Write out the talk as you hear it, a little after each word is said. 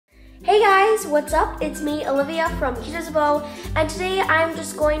Hey guys, what's up? It's me, Olivia from CuteAsABow, and today I'm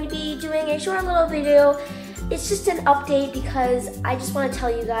just going to be doing a short little video. It's just an update because I just want to tell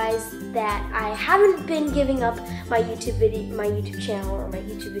you guys that I haven't been giving up my YouTube channel or my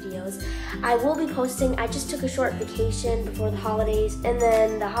YouTube videos. I will be posting. I just took a short vacation before the holidays, and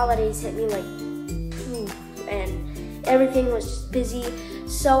then the holidays hit me like poof, and everything was just busy.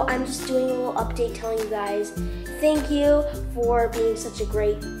 So I'm just doing a little update telling you guys thank you for being such a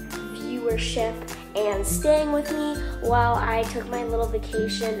great viewership and staying with me while I took my little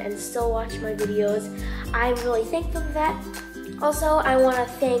vacation and still watch my videos. I'm really thankful for that. Also, I want to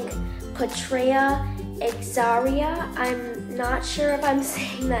thank Portteia Xaraiya. I'm not sure if I'm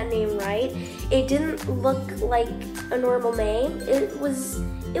saying that name right. It didn't look like a normal name. It was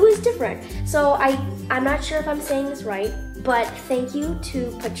different. So I'm not sure if I'm saying this right, but thank you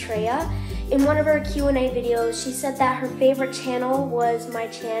to Portteia. In one of her Q&A videos, she said that her favorite channel was my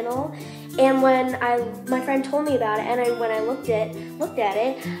channel, and when my friend told me about it, and when I looked at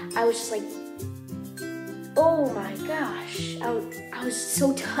it, I was just like, oh my gosh, I was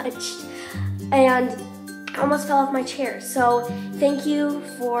so touched, and I almost fell off my chair. So thank you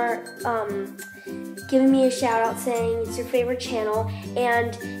for giving me a shout out saying it's your favorite channel,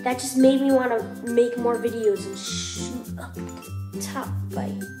 and that just made me want to make more videos and shoot up the top.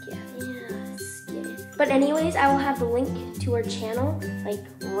 But anyways, I will have the link to her channel, like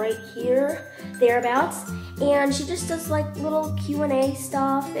right here, thereabouts. And she just does like little Q&A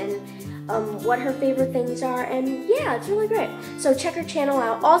stuff and what her favorite things are. And yeah, it's really great. So check her channel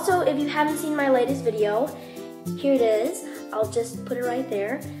out. Also, if you haven't seen my latest video, here it is. I'll just put it right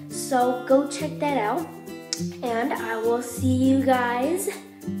there. So go check that out. And I will see you guys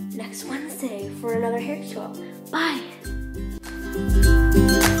next Wednesday for another hair tutorial. Bye.